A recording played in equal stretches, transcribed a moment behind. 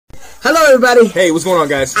Hello, everybody. Hey, what's going on,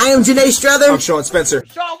 guys? I am Janae Strother. I'm Sean Spencer.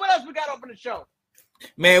 Sean, what else we got open the show?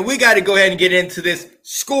 Man, we got to go ahead and get into this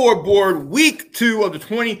scoreboard. Week 2 of the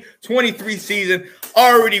 2023 season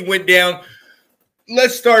already went down.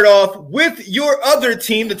 Let's start off with your other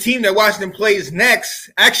team, the team that Washington plays next.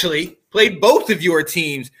 Actually, played both of your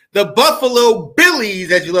teams, the Buffalo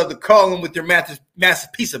Billies, as you love to call them, with your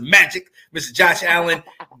massive piece of magic, Mr. Josh Allen.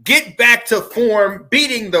 Get back to form,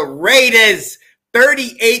 beating the Raiders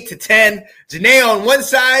 38-10. Janae on one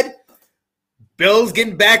side, Bills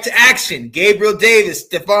getting back to action. Gabriel Davis,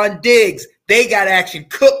 Stephon Diggs, they got action.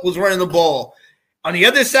 Cook was running the ball. On the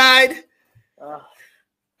other side,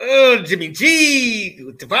 Jimmy G,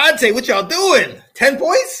 Devontae, what y'all doing? 10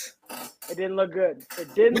 points? It didn't look good.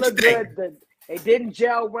 It didn't look good. They didn't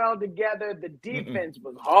gel well together. The defense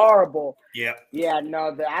was horrible. Yeah. Yeah,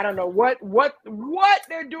 no, I don't know what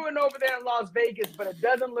they're doing over there in Las Vegas, but it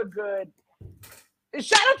doesn't look good.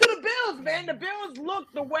 Shout out to the Bills, man. The Bills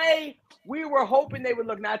looked the way we were hoping they would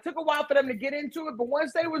look. Now, it took a while for them to get into it, but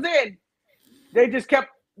once they was in, they just kept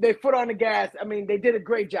their foot on the gas. I mean, they did a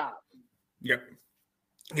great job. Yep.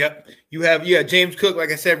 You have James Cook,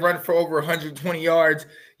 like I said, running for over 120 yards.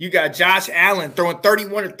 You got Josh Allen throwing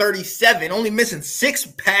 31-37, only missing 6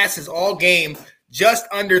 passes all game, just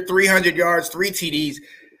under 300 yards, 3 TDs.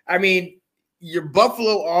 I mean, your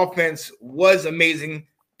Buffalo offense was amazing.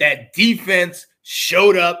 That defense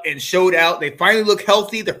showed up and showed out. They finally look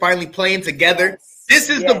healthy. They're finally playing together. This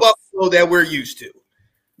is the Buffalo that we're used to.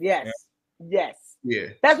 Yes. Yeah.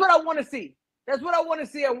 That's what I want to see. I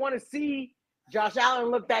want to see Josh Allen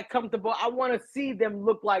look that comfortable. I want to see them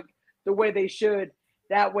look like the way they should.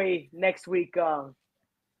 That way next week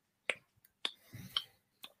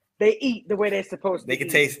they eat the way they're supposed to. They can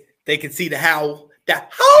eat. taste. They can see the howl. Yeah.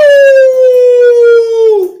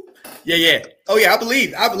 Oh yeah, I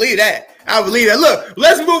believe that. Look,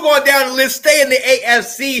 let's move on down the list. Stay in the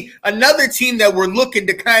AFC. Another team that we're looking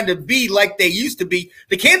to kind of be like they used to be,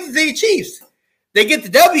 the Kansas City Chiefs. They get the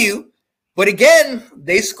W, but again,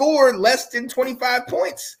 they scored less than 25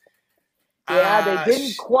 points. Yeah,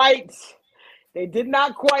 they did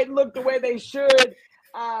not quite look the way they should.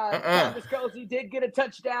 Travis Kelce did get a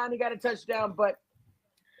touchdown. He got a touchdown, but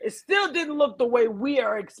it still didn't look the way we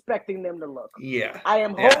are expecting them to look. Yeah. I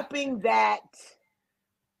am hoping that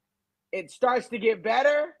it starts to get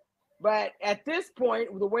better, but at this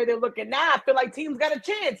point, the way they're looking now, I feel like teams got a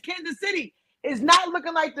chance. Kansas City is not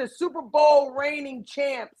looking like the Super Bowl reigning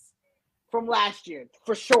champs from last year,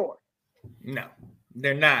 for sure. No,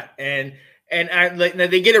 they're not. And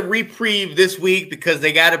they get a reprieve this week because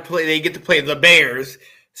they get to play the Bears.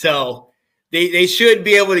 So they should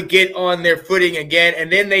be able to get on their footing again,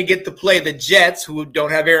 and then they get to play the Jets, who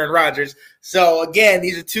don't have Aaron Rodgers. So, again,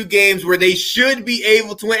 these are 2 games where they should be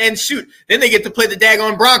able to win. And, shoot, then they get to play the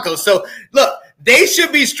daggone Broncos. So, look, they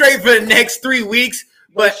should be straight for the next 3 weeks.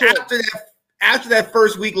 But after that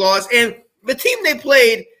first week loss, and the team they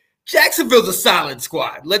played, Jacksonville's a solid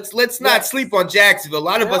squad. Let's not sleep on Jacksonville. A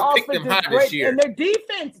lot of us picked them high this year. And their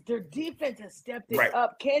defense has stepped it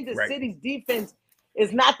up. Kansas City's defense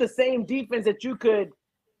is not the same defense that you could,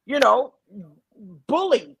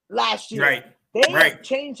 bully last year. Right. They have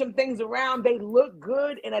changed some things around. They look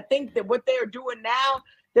good, and I think that what they're doing now,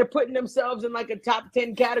 they're putting themselves in like a top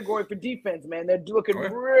 10 category for defense, man. They're looking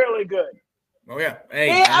really good. Oh, yeah.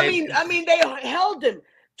 I mean, they held him.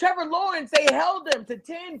 Trevor Lawrence, they held him to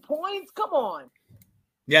 10 points. Come on.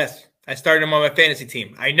 Yes, I started him on my fantasy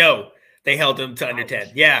team. I know they held him to under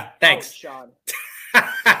 10. Yeah, thanks. Sean.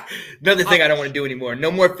 Another thing I don't want to do anymore.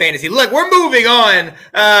 No more fantasy. Look, we're moving on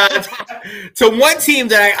to one team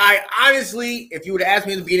that I honestly, if you would have asked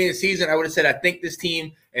me at the beginning of the season, I would have said I think this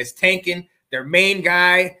team is tanking. Their main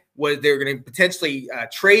guy was they were going to potentially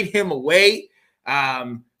trade him away.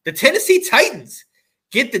 The Tennessee Titans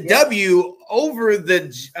get the W over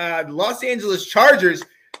the Los Angeles Chargers.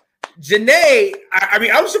 Janae, I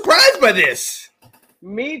mean, I'm surprised by this.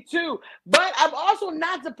 Me too. But I'm also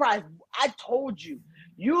not surprised. I told you.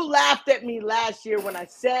 You laughed at me last year when I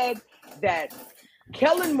said that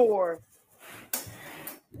Kellen Moore,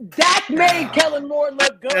 Dak made Kellen Moore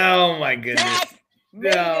look good. Oh, my goodness. Dak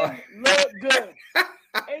made him look good.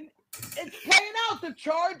 And it's playing out. The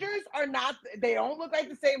Chargers are not – they don't look like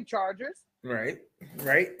the same Chargers. Right.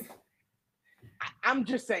 I'm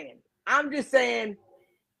just saying.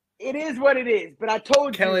 It is what it is. But I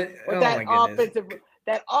told you what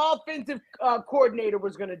that offensive coordinator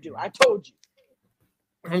was going to do. I told you.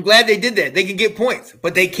 I'm glad they did that. They can get points,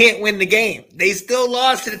 but they can't win the game. They still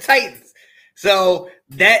lost to the Titans. So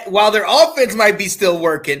that while their offense might be still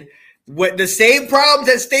working, what the same problems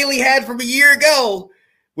that Staley had from a year ago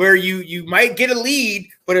where you might get a lead,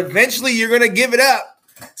 but eventually you're going to give it up.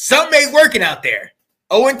 Something ain't working out there.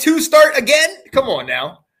 0-2 start again? Come on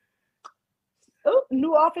now. Oh,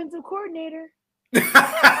 new offensive coordinator.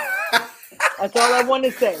 That's all I want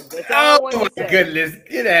to say. Oh, my goodness.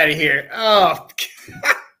 Get out of here. Oh,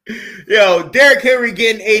 yo, Derrick Henry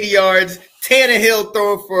getting 80 yards. Tannehill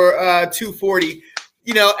throwing for 240.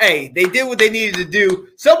 You know, hey, they did what they needed to do.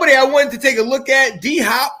 Somebody I wanted to take a look at,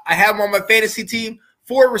 D-Hop. I have him on my fantasy team.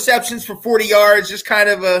 4 receptions for 40 yards. Just kind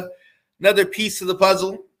of another piece of the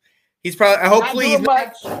puzzle. He's probably, hopefully, he's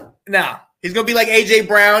going to be like A.J.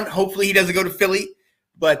 Brown. Hopefully he doesn't go to Philly.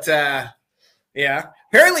 But, yeah.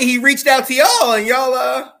 Apparently he reached out to y'all and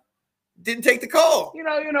y'all didn't take the call. We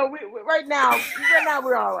right now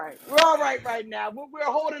we're all right. We're all right now. We're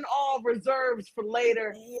holding all reserves for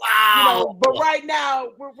later. Wow. But right now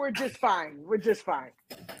we're just fine. We're just fine.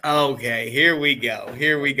 Okay, here we go.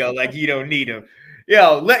 Like you don't need them.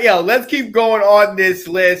 Let's keep going on this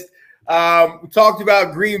list. We talked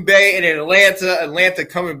about Green Bay and Atlanta. Atlanta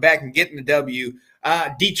coming back and getting the W.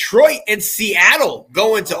 Detroit and Seattle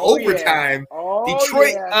going to overtime.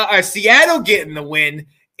 Yeah. Seattle getting the win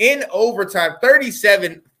in overtime,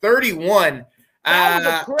 37-31. That was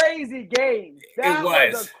a crazy game. That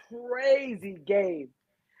was a crazy game.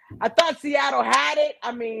 I thought Seattle had it.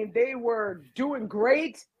 I mean, they were doing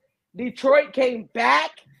great. Detroit came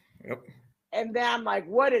back. Yep. And then I'm like,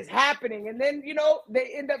 what is happening? And then,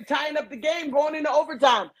 they end up tying up the game going into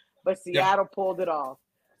overtime. But Seattle pulled it off.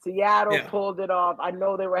 Pulled it off. I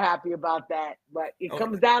know they were happy about that. But it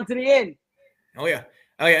comes down to the end. Oh, yeah.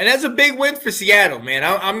 And that's a big win for Seattle, man.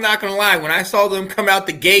 I'm not going to lie. When I saw them come out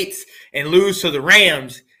the gates and lose to the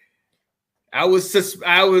Rams, I was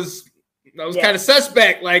kind of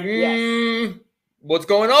suspect. Like, what's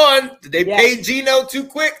going on? Did they pay Geno too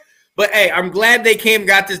quick? But, hey, I'm glad they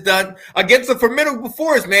got this done against a formidable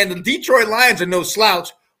force, man. The Detroit Lions are no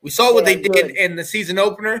slouch. We saw what they did in the season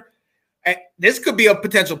opener. This could be a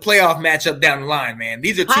potential playoff matchup down the line, man.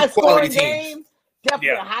 These are two quality teams.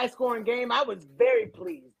 Definitely a high-scoring game. I was very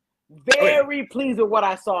pleased. Very pleased with what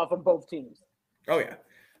I saw from both teams. Oh, yeah.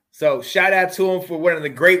 So, shout out to them for one of the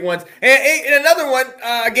great ones. And another one,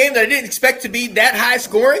 a game that I didn't expect to be that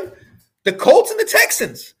high-scoring, the Colts and the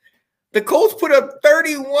Texans. The Colts put up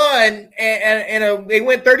 31, and they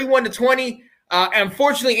went 31-20.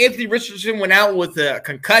 Unfortunately, Anthony Richardson went out with a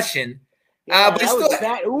concussion. But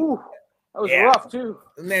that was rough, too.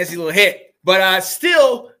 Nasty little hit. But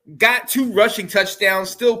still got 2 rushing touchdowns,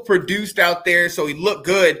 still produced out there, so he looked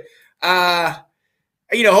good.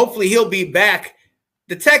 Hopefully he'll be back.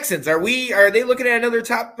 The Texans, are they looking at another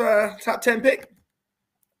top 10 pick?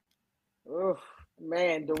 Oof,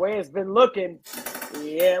 man, the way it's been looking.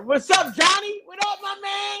 Yeah. What's up, Johnny? What up, my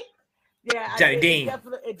man? Yeah, Johnny Dean.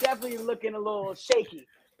 It definitely looking a little shaky.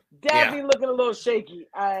 Looking a little shaky.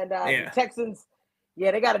 And the Texans,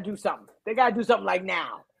 they got to do something. They got to do something like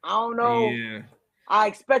now. I don't know. Yeah. I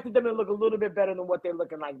expected them to look a little bit better than what they're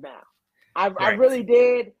looking like now. I really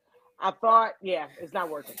did. I thought, it's not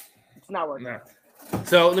working. It's not working. No.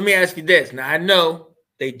 So let me ask you this. Now I know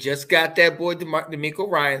they just got that boy DeMeco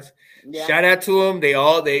Ryans. Yeah. Shout out to him. They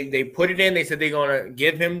put it in. They said they're gonna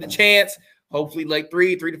give him the chance. Hopefully, like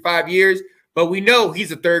 3 to 5 years. But we know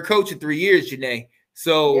he's a third coach in 3 years, Janae.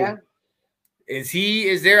 So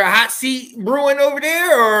is there a hot seat brewing over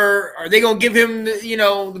there, or are they gonna give him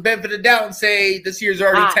the benefit of the doubt and say this year's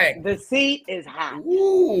already tanked? The seat is hot.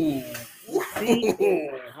 Ooh. The seat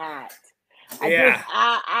is hot.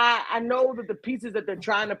 I know that the pieces that they're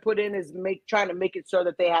trying to put in is trying to make it so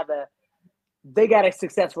that they got a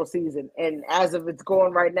successful season. And as of it's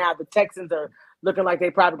going right now, the Texans are looking like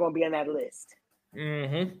they're probably going to be on that list.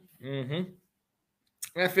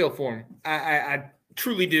 I feel for them. I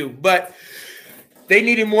truly do. But they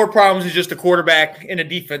needed more problems than just a quarterback and a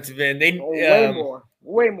defensive end.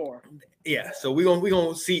 Way more. Yeah, so we're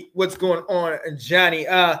gonna see what's going on, Johnny.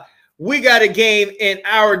 We got a game in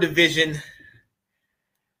our division.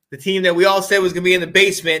 The team that we all said was going to be in the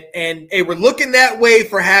basement, and they were looking that way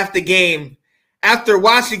for half the game after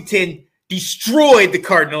Washington destroyed the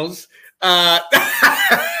Cardinals.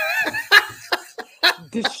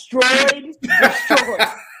 Destroyed.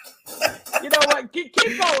 You know what? Keep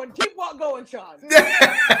going. Keep going, Sean.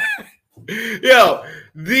 Yo,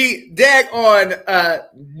 the daggone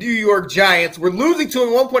New York Giants were losing to them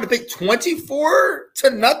at one point, I think 24-0.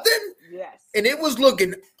 Yes. And it was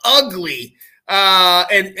looking ugly.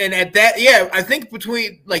 And at that, I think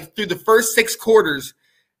between through the first 6 quarters,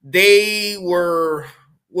 they were,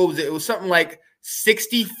 what was it? It was something like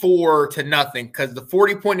 64-0 because the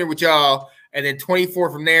 40-pointer with y'all and then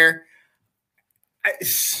 24 from there.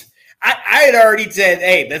 I had already said,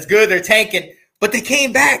 hey, that's good. They're tanking. But they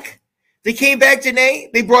came back. They came back,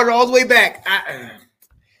 Janae. They brought it all the way back.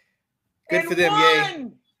 Good for them, yay.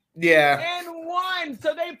 Yeah. And won.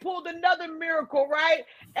 So they pulled another miracle, right?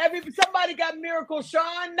 Somebody got miracle,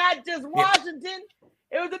 Sean, not just Washington.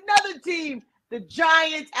 It was another team. The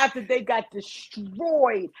Giants, after they got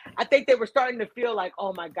destroyed, I think they were starting to feel like,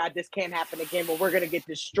 oh my God, this can't happen again, but we're gonna get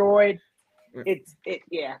destroyed. It's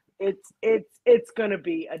gonna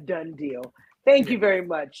be a done deal. Thank you very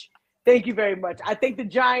much. Thank you very much. I think the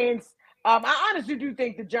Giants, I honestly do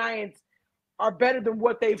think the Giants are better than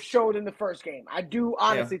what they've showed in the first game. I do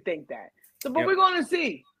honestly think that. So, but we're gonna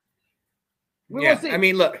see. We're gonna see. I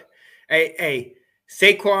mean, look, hey,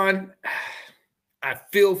 Saquon. I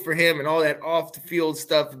feel for him and all that off the field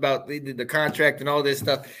stuff about the contract and all this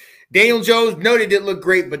stuff. Daniel Jones noted it didn't look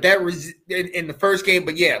great, but that was in the first game.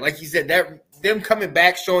 But yeah, like you said, that them coming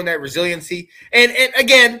back, showing that resiliency. And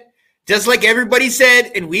again, just like everybody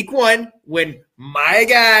said in week 1, when my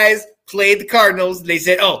guys played the Cardinals, they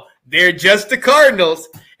said, oh, they're just the Cardinals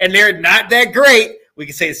and they're not that great. We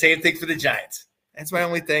can say the same thing for the Giants. That's my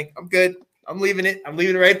only thing. I'm good. I'm leaving it. I'm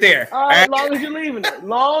leaving it right there. All right, as long as you're leaving it.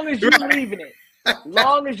 Long as you're leaving it.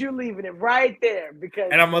 Long as you're leaving it right there,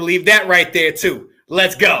 and I'm gonna leave that right there too.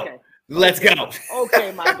 Let's go. Okay. Let's go.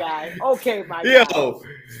 Okay, my guy. Okay, my guy.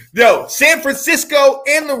 Yo, San Francisco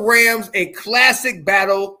and the Rams, a classic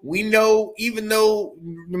battle. We know, even though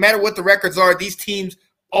no matter what the records are, these teams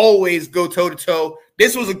always go toe to toe.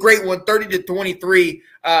 This was a great one, 30-23.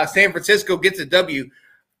 San Francisco gets a W.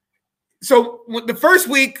 So the first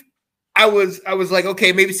week, I was like,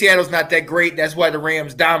 okay, maybe Seattle's not that great. That's why the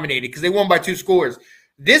Rams dominated because they won by 2 scores.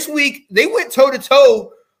 This week, they went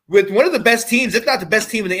toe-to-toe with one of the best teams, if not the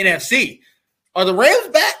best team in the NFC. Are the Rams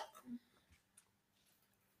back?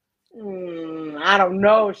 I don't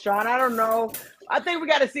know, Sean. I don't know. I think we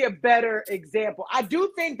got to see a better example. I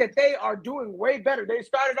do think that they are doing way better. They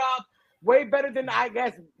started off way better than, I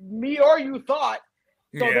guess, me or you thought.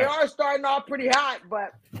 So they are starting off pretty hot,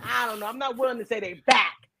 but I don't know. I'm not willing to say they're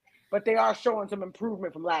back. But they are showing some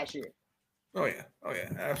improvement from last year. Oh, yeah,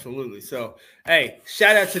 absolutely. So, hey,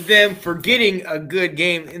 shout out to them for getting a good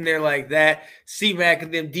game in there like that. C-Mac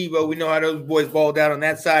and them, Debo, we know how those boys balled out on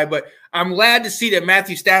that side. But I'm glad to see that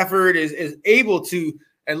Matthew Stafford is able to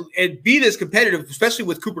and be this competitive, especially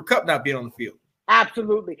with Cooper Kupp not being on the field.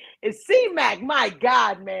 Absolutely. And C-Mac, my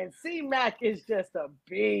God, man. C-Mac is just a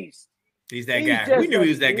beast. He's that guy. We knew he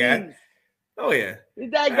was that guy. Oh, yeah.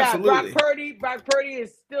 He's that guy. Brock Purdy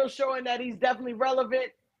is still showing that he's definitely relevant.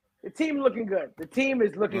 The team looking good. The team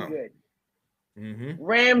is looking good. Mm-hmm.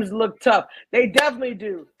 Rams look tough. They definitely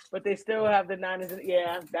do, but they still have the Niners.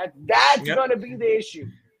 That's going to be the issue.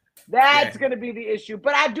 That's going to be the issue.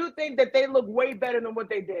 But I do think that they look way better than what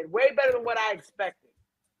they did. Way better than what I expected.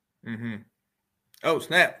 Mm-hmm. Oh,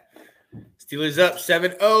 snap. Steelers up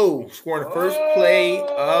 7-0. Scoring the first play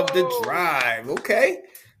of the drive. Okay.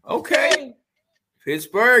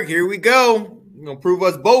 Pittsburgh, here we go. You're going to prove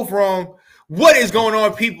us both wrong. What is going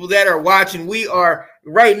on, people that are watching? We are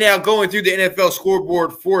right now going through the NFL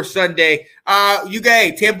scoreboard for Sunday. You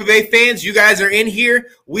guys, Tampa Bay fans, you guys are in here.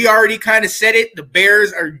 We already kind of said it. The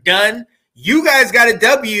Bears are done. You guys got a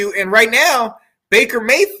W, and right now, Baker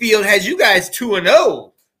Mayfield has you guys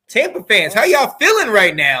 2-0. Tampa fans, how y'all feeling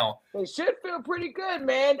right now? They should feel pretty good,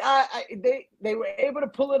 man. They were able to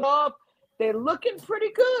pull it off. They're looking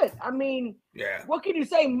pretty good. I mean, what can you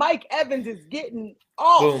say? Mike Evans is getting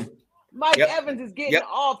off. Boom. Mike Evans is getting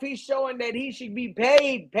off. He's showing that he should be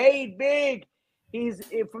paid big. He's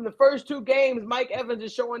from the first 2 games. Mike Evans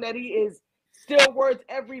is showing that he is still worth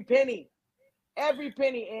every penny.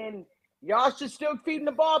 And y'all should still feed him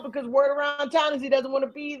the ball because word around town is he doesn't want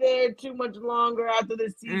to be there too much longer after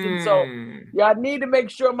this season. So y'all need to make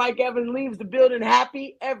sure Mike Evans leaves the building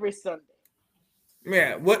happy every Sunday.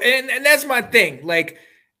 Yeah, well, and that's my thing. Like,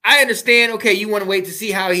 I understand, okay, you want to wait to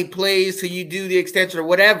see how he plays till you do the extension or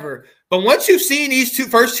whatever. But once you've seen these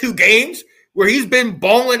first two games where he's been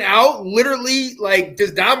balling out, literally, like,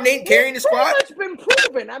 just dominating, carrying the squad. It's been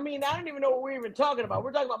proven. I mean, I don't even know what we're even talking about.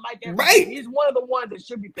 We're talking about Mike Evans. Right. He's one of the ones that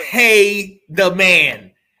should be paid. Pay the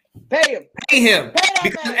man. Pay him.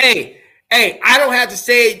 Because, hey, I don't have to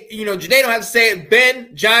say it. You know, Janae don't have to say it.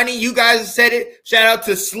 Ben, Johnny, you guys have said it. Shout out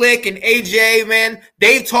to Slick and AJ, man.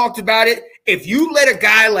 They've talked about it. If you let a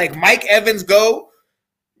guy like Mike Evans go,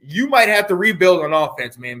 you might have to rebuild on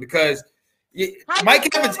offense, man, because Mike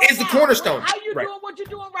Evans is the cornerstone. How you doing what you're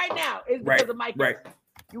doing right now is because of Mike Evans.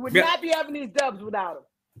 You would not be having these dubs without him.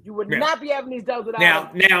 You would not be having these dubs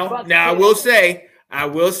without him. Now, I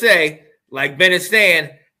will say, like Ben is saying,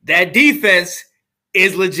 that defense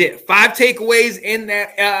is legit. 5 takeaways in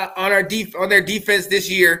that on their defense this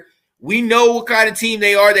year. We know what kind of team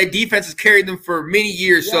they are. That defense has carried them for many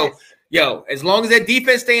years. Yes. So, as long as that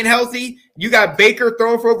defense staying healthy, you got Baker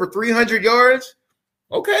throwing for over 300 yards.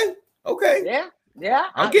 Okay. Yeah.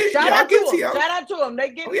 Shout out to them. They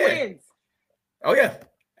get wins. Oh, yeah.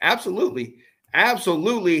 Absolutely.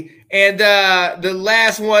 And the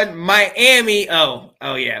last one, Miami. Oh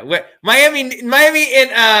yeah. Miami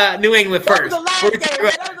in New England first. That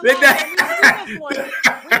was the last game.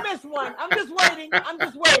 We missed one. I'm just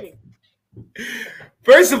waiting.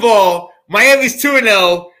 First of all, Miami's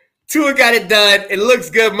 2-0. Tua got it done. It looks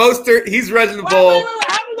good. Mostert, he's running the ball. Wait.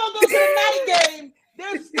 I'm going to go to the night game.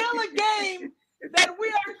 There's still a game that we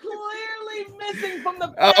are clearly missing from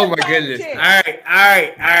the Oh, my goodness. All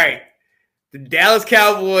right. The Dallas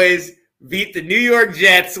Cowboys beat the New York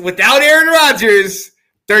Jets without Aaron Rodgers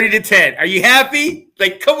 30-10. Are you happy?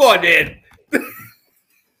 Like, come on, man.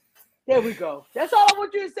 There we go. That's all I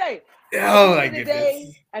want you to say. Oh, my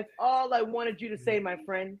goodness. That's all I wanted you to say, my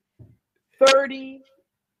friend. 30-10.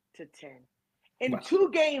 In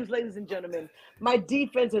 2 games, ladies and gentlemen, my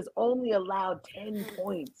defense has only allowed 10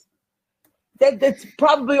 points. That's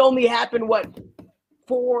probably only happened,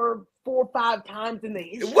 4 or 5 times in the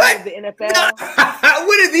history of the NFL.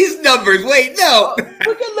 What are these numbers? Wait, no. We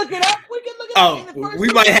can look it up. Oh, in the first we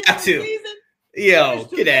might have to. Season, Yo,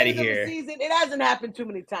 get out of here. It hasn't happened too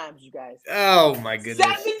many times, you guys. Oh, my goodness.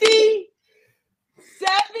 70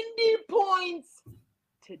 points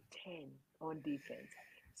to 10 on defense.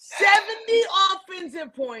 70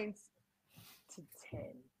 offensive points to 10.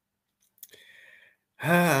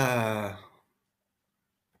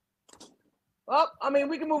 Well, I mean,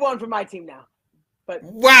 we can move on from my team now. But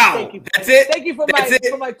wow, thank you. That's it. Thank you for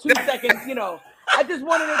my 2 seconds. I just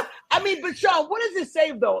wanted to. I mean, but Sean, what does it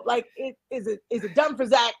say though? Like, is it done for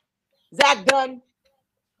Zach? Zach done,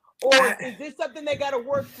 or is this something they got to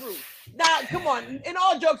work through? Now, come on. In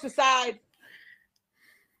all jokes aside,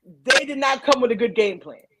 they did not come with a good game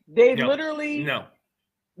plan. They literally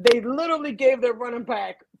gave their running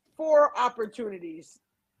back 4 opportunities.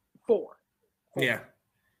 4. Yeah.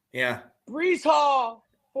 Brees Hall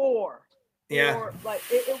 4. Yeah.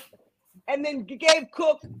 And then gave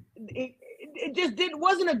Cook. It just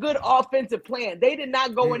wasn't a good offensive plan. They did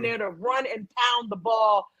not go in there to run and pound the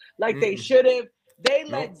ball like they should have. They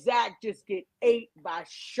let Zach just get ate by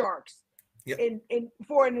sharks in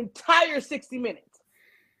for an entire 60 minutes.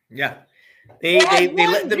 Yeah. They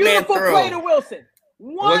let the man throw. Play to Wilson.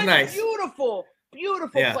 One nice. beautiful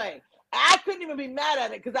play. I couldn't even be mad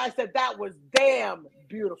at it because I said that was damn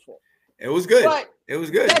beautiful. It was good. But it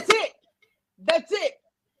was good. That's it.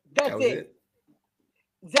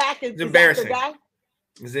 Zach is embarrassing. The guy.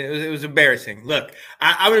 It was embarrassing. Look,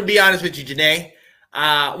 I'm going to be honest with you, Janae.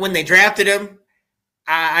 When they drafted him,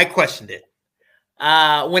 I questioned it.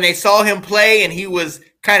 When they saw him play and he was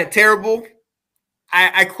kind of terrible,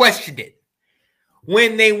 I questioned it.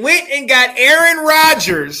 When they went and got Aaron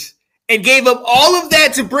Rodgers and gave up all of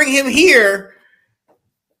that to bring him here,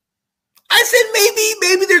 I said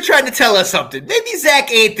maybe they're trying to tell us something. Maybe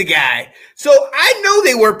Zach ain't the guy. So I know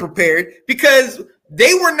they weren't prepared because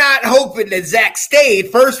they were not hoping that Zach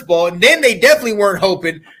stayed, first of all, and then they definitely weren't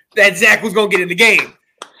hoping that Zach was going to get in the game.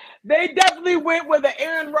 They definitely went with the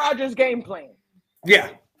Aaron Rodgers game plan.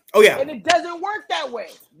 Yeah. Oh, yeah. And it doesn't work that way.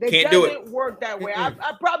 It doesn't work that way.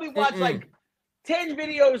 I probably watched like 10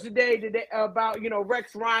 videos today about,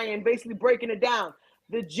 Rex Ryan basically breaking it down.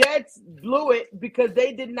 The Jets blew it because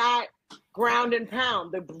they did not ground and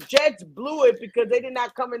pound. The Jets blew it because they did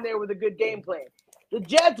not come in there with a good game plan. The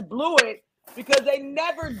Jets blew it because they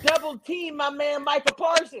never double teamed my man Micah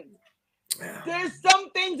Parsons. There's some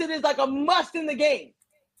things that is like a must in the game.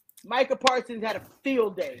 Micah Parsons had a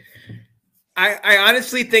field day. I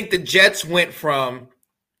honestly think the Jets went from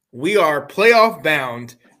we are playoff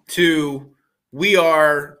bound to we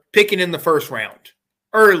are picking in the first round,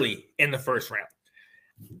 early in the first round.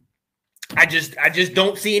 I just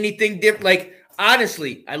don't see anything different. Like,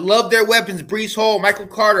 honestly, I love their weapons. Brees Hall, Michael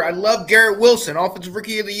Carter. I love Garrett Wilson, Offensive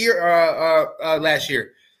Rookie of the Year last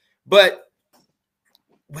year. But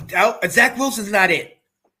without Zach Wilson's not it.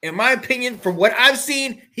 In my opinion, from what I've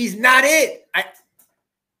seen, he's not it.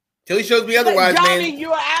 Till he shows me otherwise, Johnny, man.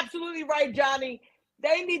 you are absolutely right, Johnny.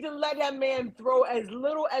 They need to let that man throw as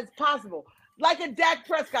little as possible. Like a Dak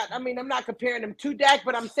Prescott. I mean, I'm not comparing him to Dak,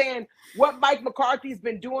 but I'm saying what Mike McCarthy's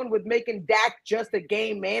been doing with making Dak just a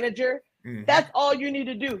game manager. Mm-hmm. That's all you need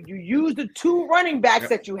to do. You use the 2 running backs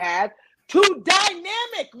that you have, 2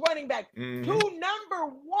 dynamic running backs, 2 number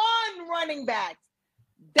 1 running backs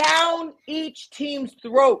down each team's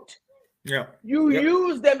throat. Yeah. You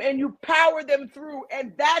use them and you power them through,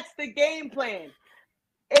 and that's the game plan.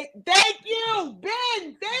 Thank you,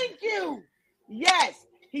 Ben. Thank you. Yes,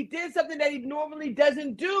 he did something that he normally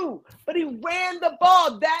doesn't do, but he ran the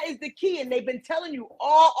ball. That is the key, and they've been telling you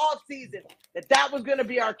all offseason that was going to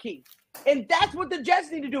be our key. And that's what the Jets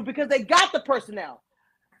need to do because they got the personnel.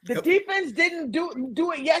 The defense didn't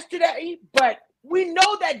do it yesterday, but we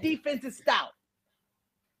know that defense is stout.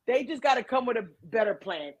 They just got to come with a better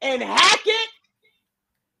plan. And Hackett,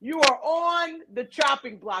 you are on the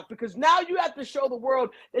chopping block because now you have to show the world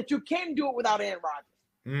that you can do it without Aaron Rodgers.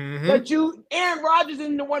 Mm-hmm. But Aaron Rodgers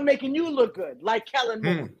isn't the one making you look good, like Kellen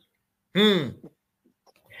Moore.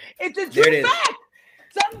 It's a true fact.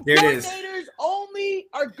 Some coordinators only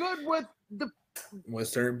are good with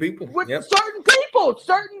certain people.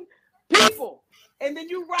 Certain people. And then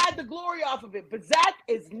you ride the glory off of it. But Zach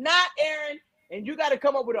is not Aaron, and you got to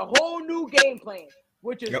come up with a whole new game plan,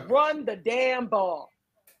 which is run the damn ball.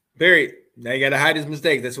 Now you got to hide his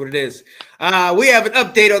mistake. That's what it is. We have an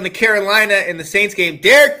update on the Carolina and the Saints game.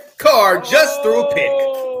 Derek Carr just threw a pick.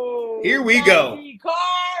 Here we go. D-Carr.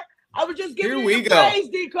 I was just giving you the praise,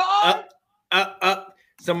 D-Carr.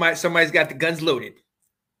 Somebody's got the guns loaded.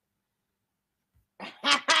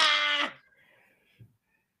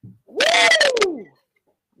 Woo!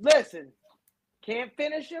 Listen, can't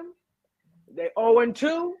finish him. They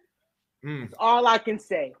 0-2. That's all I can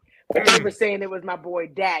say. But they were saying it was my boy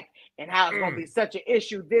Dak and how it's going to be such an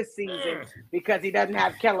issue this season because he doesn't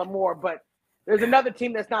have Kellen Moore. But there's another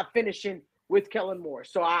team that's not finishing with Kellen Moore.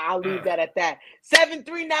 So I'll leave that at that.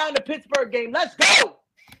 7-3 now in the Pittsburgh game. Let's go.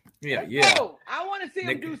 Let's go. I want to see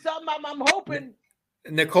him do something. I'm hoping.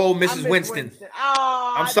 Nicole misses Winston.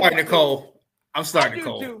 Oh, I'm sorry, Nicole. Nicole. I do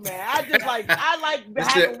too, man. I like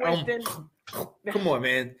having Winston. Come on,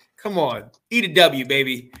 man. Come on. Eat a W,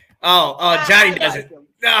 baby. Oh, Johnny doesn't.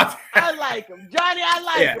 No. I like him. Johnny, I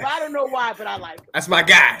like him. I don't know why, but I like him. That's my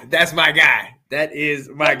guy. That is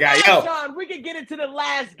my guy. Yo, Sean, we can get into the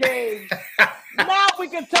last game. Now we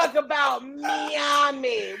can talk about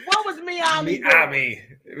Miami. What was Miami? Miami.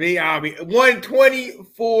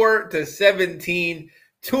 124-17.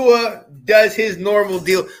 Tua does his normal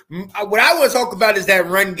deal. What I want to talk about is that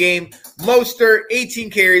run game. Mostert,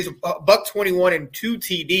 18 carries, $121 and 2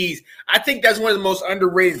 TDs. I think that's one of the most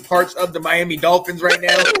underrated parts of the Miami Dolphins right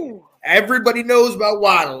now. Everybody knows about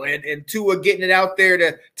Waddle and Tua getting it out there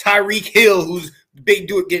to Tyreek Hill, who's getting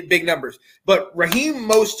big numbers. But Raheem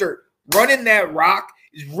Mostert running that rock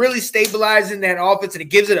is really stabilizing that offense, and it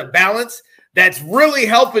gives it a balance that's really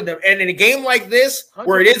helping them. And in a game like this,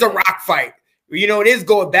 where it is a rock fight, it is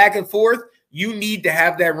going back and forth, you need to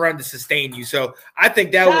have that run to sustain you. So I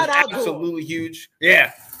think that was absolutely huge.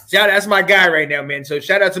 Yeah. That's my guy right now, man. So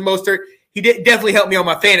shout out to Mostert. He definitely helped me on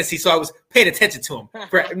my fantasy, so I was paying attention to him.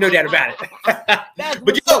 No doubt about it.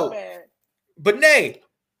 But Nay,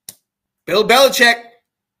 Bill Belichick,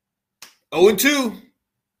 0-2.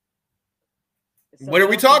 What are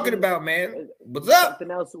we talking about, man? What's up?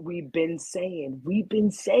 Something else we've been saying. We've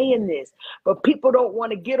been saying this, but people don't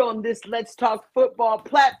want to get on this Let's Talk Football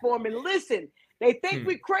platform and listen. They think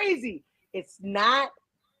we're crazy. It's not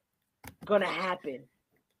going to happen.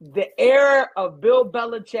 The era of Bill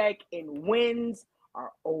Belichick and wins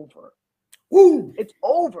are over. Woo! It's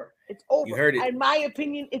over. It's over. You heard it. In my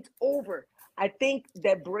opinion, it's over. I think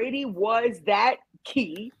that Brady was that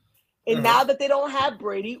key. And now that they don't have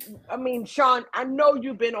Brady, I mean, Sean, I know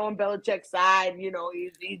you've been on Belichick's side. He's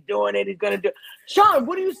doing it. He's going to do it. Sean,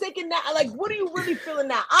 what are you thinking now? Like, what are you really feeling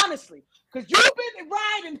now, honestly? Because you've been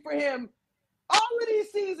riding for him all of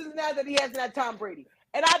these seasons now that he hasn't had Tom Brady.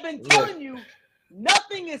 And I've been telling you,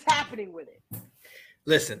 nothing is happening with it.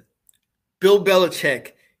 Listen, Bill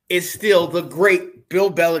Belichick is still the great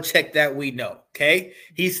Bill Belichick that we know, okay?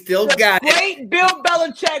 He's still got it. Great Bill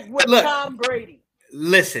Belichick with Tom Brady.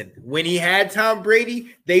 Listen, when he had Tom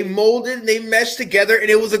Brady, they molded, they meshed together, and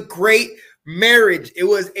it was a great marriage. It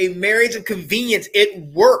was a marriage of convenience. It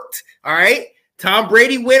worked, all right? Tom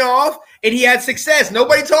Brady went off, and he had success.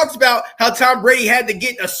 Nobody talks about how Tom Brady had to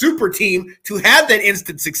get a super team to have that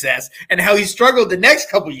instant success and how he struggled the next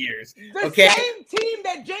couple years. The same team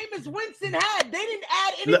that Jameis Winston had. They didn't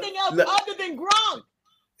add anything else other than Gronk.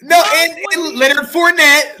 No, and Leonard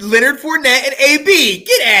Fournette, and AB.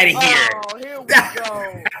 Get out of here. Oh, here we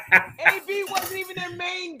go. AB wasn't even their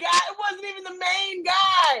main guy. It wasn't even the main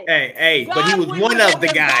guy. Hey, but he was one of the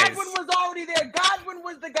guys. Godwin was already there. Godwin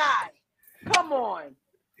was the guy. Come on.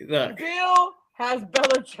 Look. Bill has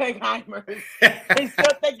Belichick-Heimers. He's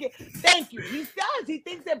still thinking, thank you. He does. He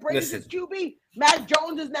thinks that Brady's his QB. Mac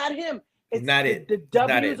Jones is not him. It's not it. The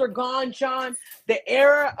W's are gone, Sean. The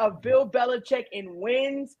era of Bill Belichick and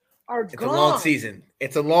wins are It's gone. a long season.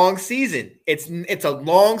 It's a long season. It's a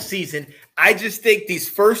long season. I just think these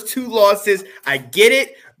first 2 losses, I get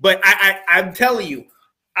it, but I'm telling you,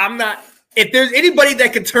 I'm not. If there's anybody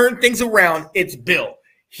that can turn things around, it's Bill.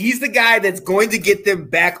 He's the guy that's going to get them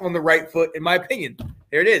back on the right foot, in my opinion.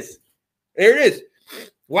 There it is. There it is.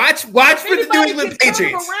 Watch for the New England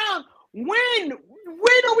Patriots. Around. When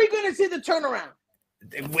are we going to see the turnaround?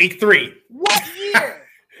 Week 3. What year?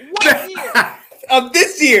 What year? Of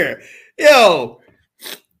this year. Yo.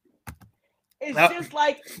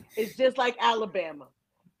 It's just like Alabama.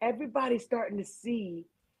 Everybody's starting to see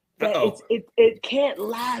that it can't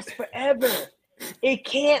last forever. It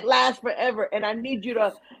can't last forever. And I need you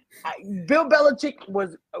to Bill Belichick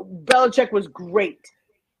was great.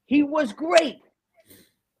 He was great.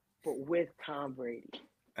 But with Tom Brady.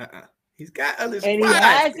 He's got other spots.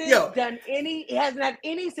 And he hasn't had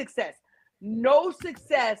any success. No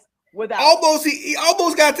success without he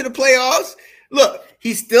almost got to the playoffs. Look,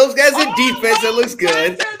 he still has a defense that looks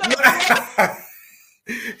good.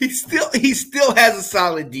 He still has a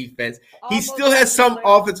solid defense. He still has some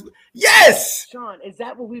offense. Yes. Sean, is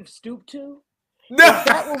that what we've stooped to? No. Is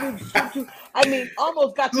that what we've stooped to? I mean,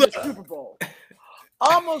 almost got to the Super Bowl.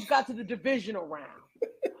 Almost got to the divisional round.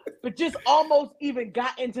 But just almost even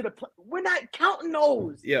got into the we're not counting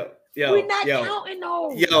those. We're not counting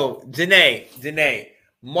those. Yo, Janae,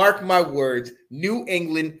 mark my words. New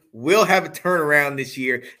England will have a turnaround this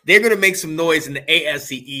year. They're going to make some noise in the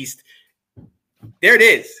AFC East. There it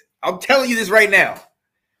is. I'm telling you this right now.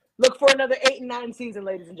 Look for another 8-9 season,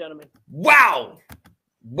 ladies and gentlemen. Wow.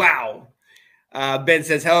 Ben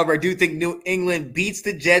says, however, I do think New England beats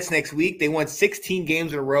the Jets next week. They won 16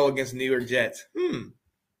 games in a row against the New York Jets.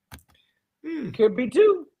 Could be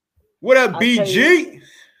 2. What up, BG?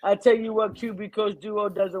 I tell you what, QB coach duo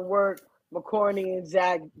doesn't work. McCorney and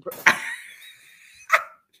Zach.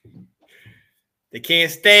 They can't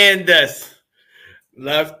stand us.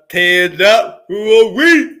 Left hand up. Who are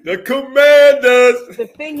we? The Commanders. The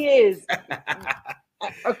thing is,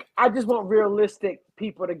 I just want realistic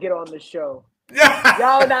people to get on the show.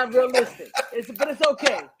 Y'all not realistic. But it's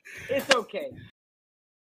okay. It's okay.